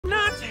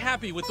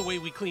happy with the way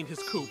we cleaned his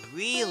coop.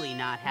 Really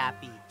not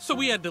happy. So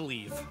we had to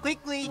leave.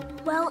 Quickly.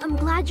 Well, I'm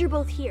glad you're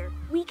both here.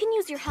 We can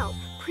use your help.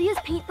 Priya's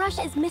paintbrush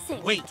is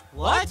missing. Wait,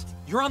 What?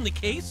 You're on the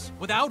case?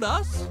 Without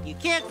us? You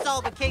can't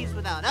solve a case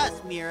without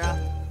us, Mira.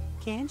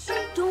 Can she?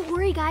 Don't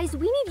worry, guys.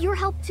 We need your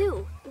help,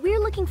 too. We're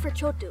looking for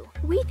Chotu.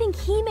 We think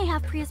he may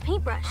have Priya's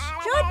paintbrush.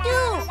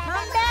 Chotu,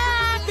 come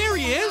back! There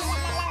he is!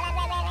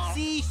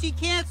 See, she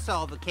can't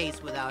solve a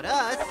case without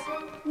us.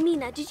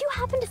 Mina, did you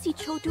happen to see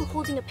Chotu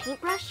holding a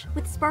paintbrush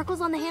with sparkles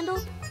on the handle?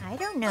 I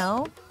don't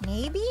know.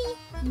 Maybe?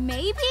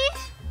 Maybe?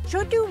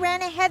 Chotu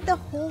ran ahead the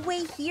whole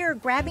way here,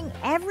 grabbing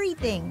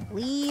everything.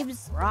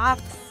 Leaves,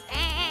 rocks.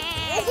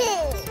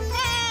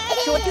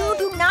 Chotu,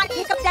 do not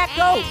pick up that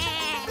goat!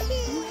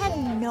 You had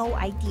no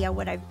idea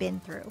what I've been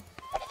through.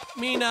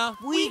 Mina,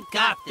 We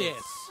got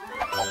this.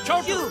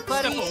 Chotu, Shoot,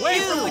 buddy, step away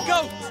from the shoot.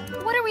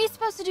 goat! What are we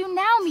supposed to do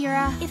now,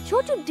 Mira? If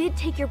Chotu did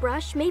take your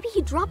brush, maybe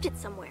he dropped it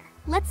somewhere.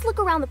 Let's look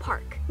around the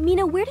park.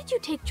 Mina, where did you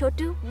take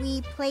Chotu?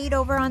 We played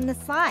over on the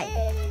slide.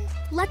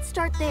 Let's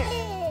start there.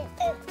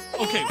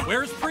 Okay,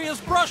 where's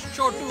Priya's brush,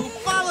 Chotu?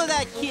 Follow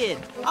that kid.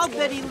 I'll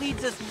bet he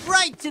leads us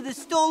right to the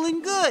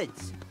stolen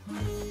goods.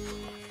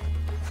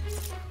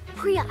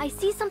 Priya, I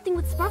see something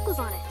with sparkles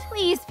on it.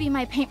 Please be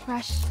my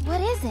paintbrush.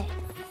 What is it?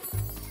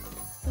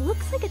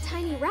 Looks like a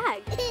tiny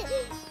rag.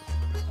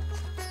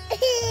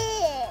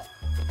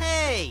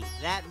 Hey,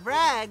 that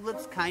rag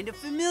looks kind of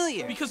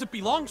familiar. Because it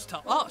belongs to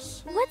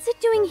us. What's it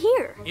doing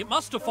here? It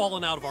must have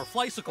fallen out of our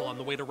flycycle on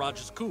the way to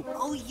Raj's coop.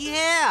 Oh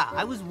yeah,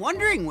 I was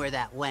wondering where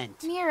that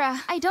went. Mira,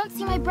 I don't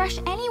see my brush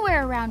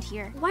anywhere around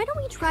here. Why don't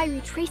we try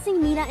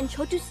retracing Mina and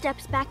Chotu's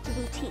steps back to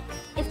Boutique?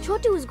 If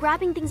Chotu was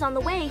grabbing things on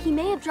the way, he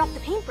may have dropped the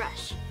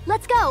paintbrush.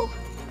 Let's go!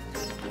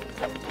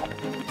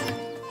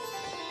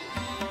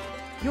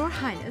 Your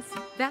Highness,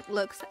 that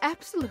looks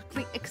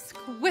absolutely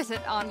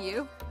exquisite on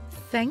you.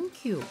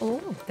 Thank you. Oh,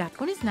 that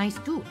one is nice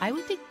too. I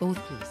will take both,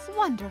 please.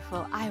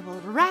 Wonderful. I will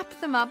wrap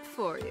them up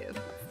for you.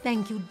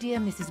 Thank you, dear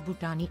Mrs.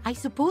 Bhutani. I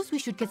suppose we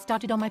should get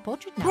started on my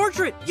portrait now.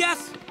 Portrait!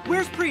 Yes!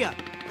 Where's Priya?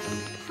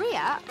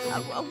 Priya?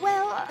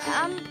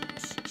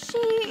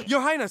 She...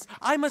 Your Highness,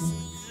 I must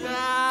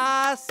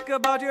ask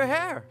about your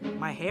hair.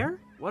 My hair?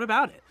 What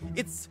about it?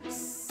 It's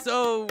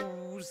so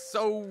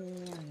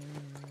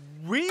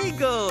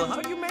regal.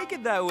 How do you make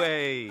it that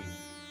way?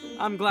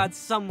 I'm glad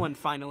someone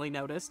finally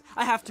noticed.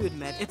 I have to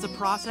admit, it's a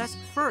process.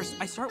 First,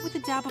 I start with a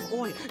dab of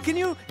oil. Can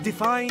you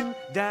define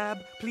dab,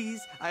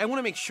 please? I want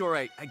to make sure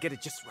I get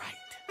it just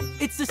right.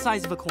 It's the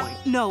size of a coin.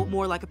 No,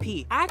 more like a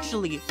pea.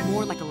 Actually,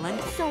 more like a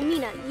lentil. So,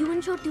 Mina, you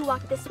and Chotu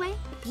walked this way?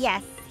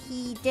 Yes,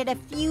 he did a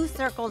few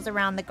circles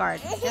around the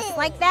garden, just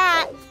like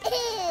that.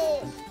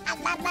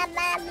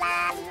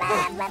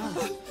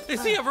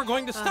 Is he ever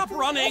going to stop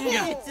running?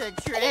 It's a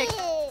trick.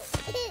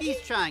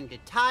 He's trying to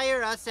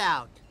tire us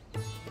out.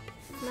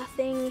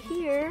 Nothing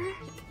here.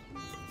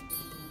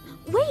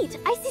 Wait,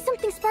 I see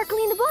something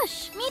sparkly in the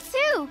bush. Me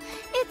too.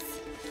 It's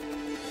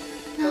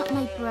not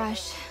my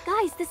brush.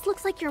 Guys, this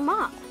looks like your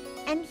mop.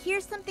 And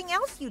here's something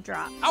else you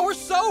dropped. Our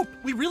soap!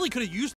 We really could have used